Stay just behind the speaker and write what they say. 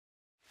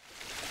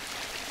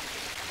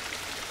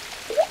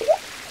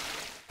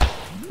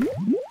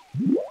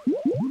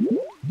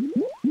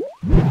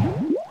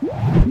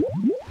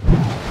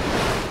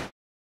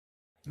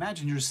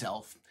imagine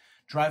yourself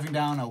driving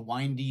down a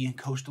windy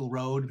coastal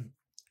road,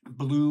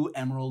 blue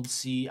emerald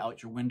sea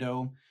out your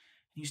window.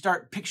 You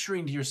start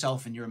picturing to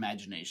yourself in your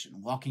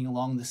imagination, walking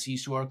along the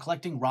seashore,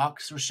 collecting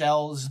rocks or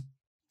shells,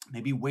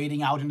 maybe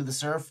wading out into the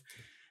surf.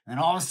 And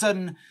then all of a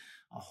sudden,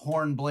 a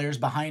horn blares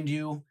behind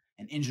you,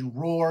 an engine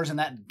roars, and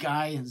that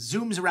guy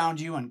zooms around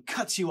you and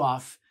cuts you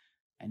off.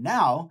 And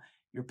now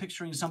you're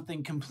picturing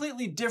something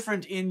completely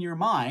different in your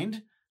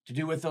mind to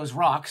do with those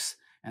rocks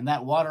and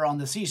that water on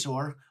the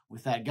seashore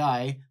with that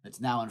guy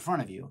that's now in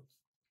front of you.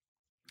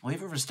 Well,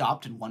 have you ever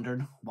stopped and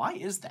wondered, why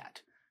is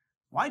that?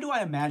 Why do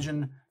I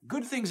imagine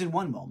good things in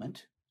one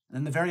moment, and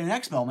then the very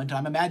next moment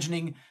I'm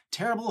imagining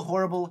terrible,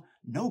 horrible,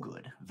 no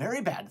good,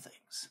 very bad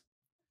things?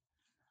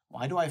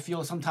 Why do I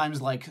feel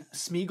sometimes like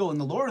Smeagol in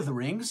The Lord of the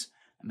Rings,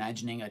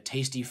 imagining a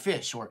tasty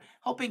fish or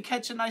helping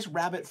catch a nice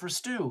rabbit for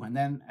stew, and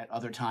then at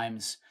other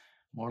times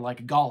more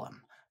like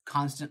Gollum,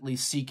 constantly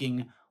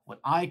seeking what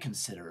I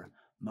consider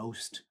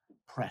most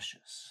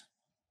precious?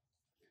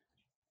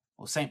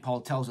 Well, St. Paul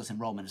tells us in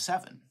Romans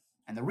 7,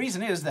 and the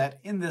reason is that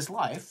in this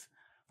life,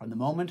 from the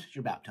moment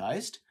you're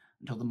baptized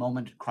until the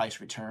moment Christ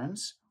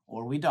returns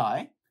or we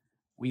die,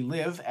 we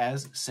live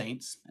as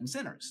saints and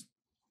sinners.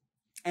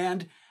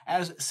 And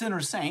as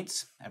sinner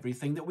saints,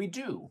 everything that we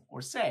do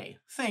or say,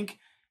 think,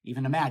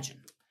 even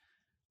imagine,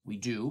 we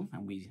do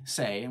and we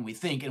say and we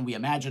think and we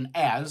imagine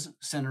as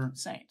sinner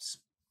saints.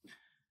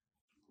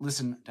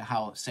 Listen to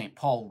how St.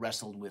 Paul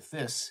wrestled with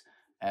this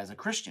as a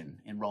Christian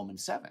in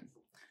Romans 7.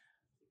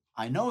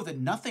 I know that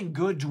nothing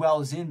good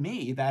dwells in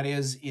me, that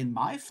is, in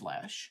my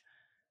flesh,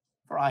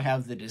 for I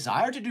have the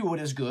desire to do what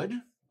is good,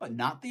 but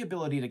not the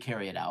ability to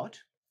carry it out.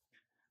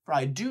 For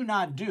I do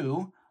not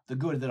do the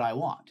good that I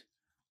want,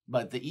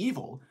 but the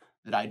evil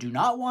that I do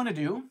not want to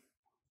do,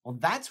 well,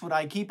 that's what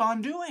I keep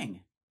on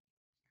doing.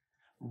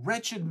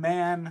 Wretched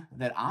man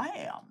that I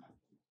am,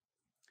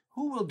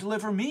 who will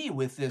deliver me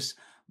with this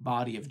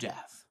body of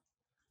death?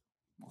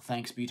 Well,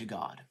 thanks be to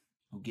God,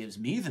 who gives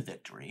me the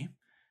victory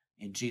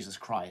in Jesus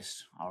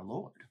Christ our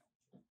Lord.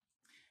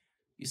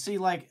 You see,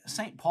 like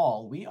St.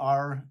 Paul, we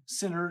are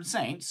sinner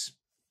saints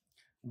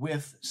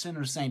with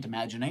sinner saint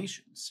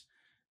imaginations.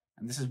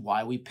 And this is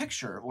why we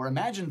picture or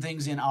imagine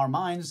things in our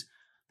minds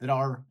that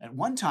are at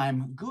one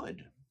time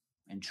good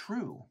and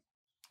true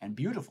and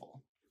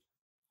beautiful.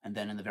 And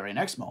then in the very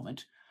next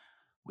moment,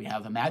 we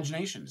have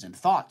imaginations and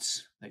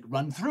thoughts that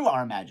run through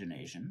our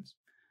imaginations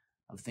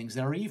of things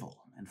that are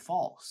evil and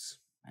false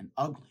and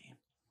ugly,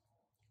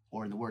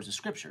 or in the words of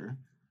Scripture,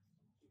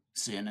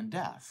 sin and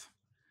death.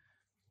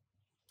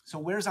 So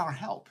where's our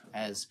help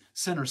as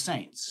sinner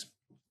saints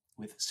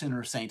with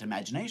sinner saint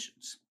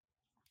imaginations?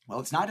 Well,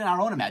 it's not in our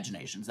own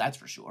imaginations, that's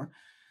for sure,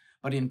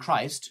 but in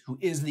Christ, who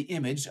is the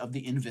image of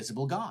the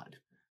invisible God.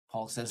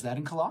 Paul says that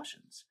in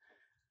Colossians.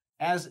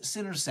 As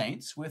sinner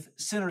saints with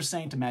sinner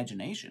saint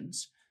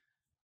imaginations,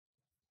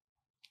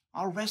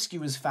 our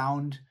rescue is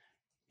found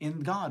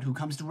in God who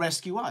comes to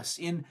rescue us,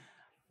 in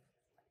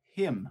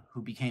him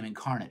who became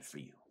incarnate for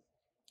you.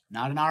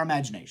 Not in our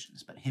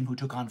imaginations, but him who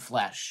took on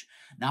flesh.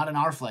 Not in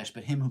our flesh,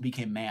 but him who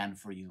became man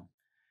for you.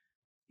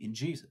 In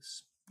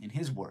Jesus, in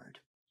his word,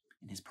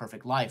 in his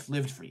perfect life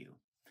lived for you,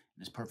 in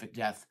his perfect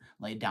death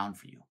laid down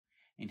for you,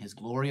 in his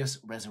glorious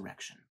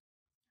resurrection.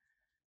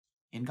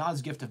 In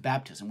God's gift of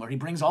baptism, where he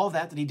brings all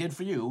that he did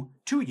for you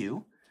to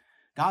you,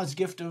 God's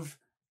gift of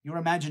your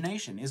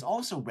imagination is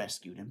also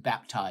rescued and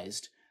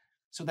baptized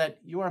so that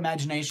your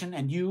imagination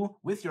and you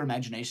with your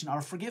imagination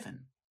are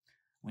forgiven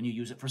when you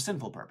use it for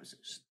sinful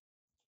purposes.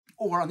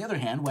 Or, on the other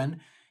hand, when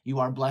you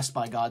are blessed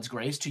by God's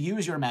grace to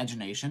use your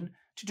imagination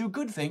to do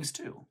good things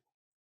too.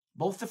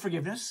 Both the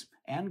forgiveness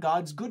and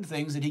God's good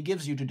things that he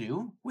gives you to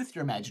do with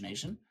your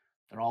imagination,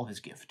 they're all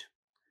his gift.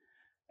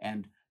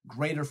 And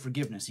greater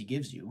forgiveness he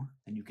gives you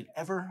than you could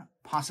ever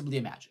possibly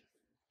imagine.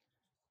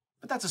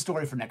 But that's a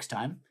story for next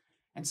time.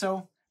 And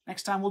so,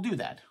 next time we'll do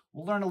that.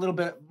 We'll learn a little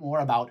bit more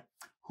about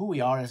who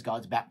we are as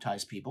God's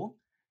baptized people,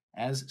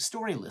 as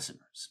story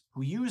listeners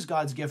who use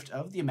God's gift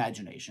of the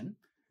imagination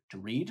to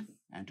read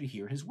and to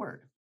hear his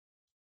word.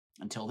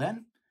 Until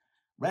then,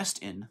 rest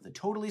in the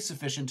totally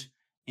sufficient,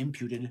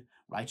 imputed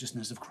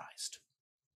righteousness of Christ.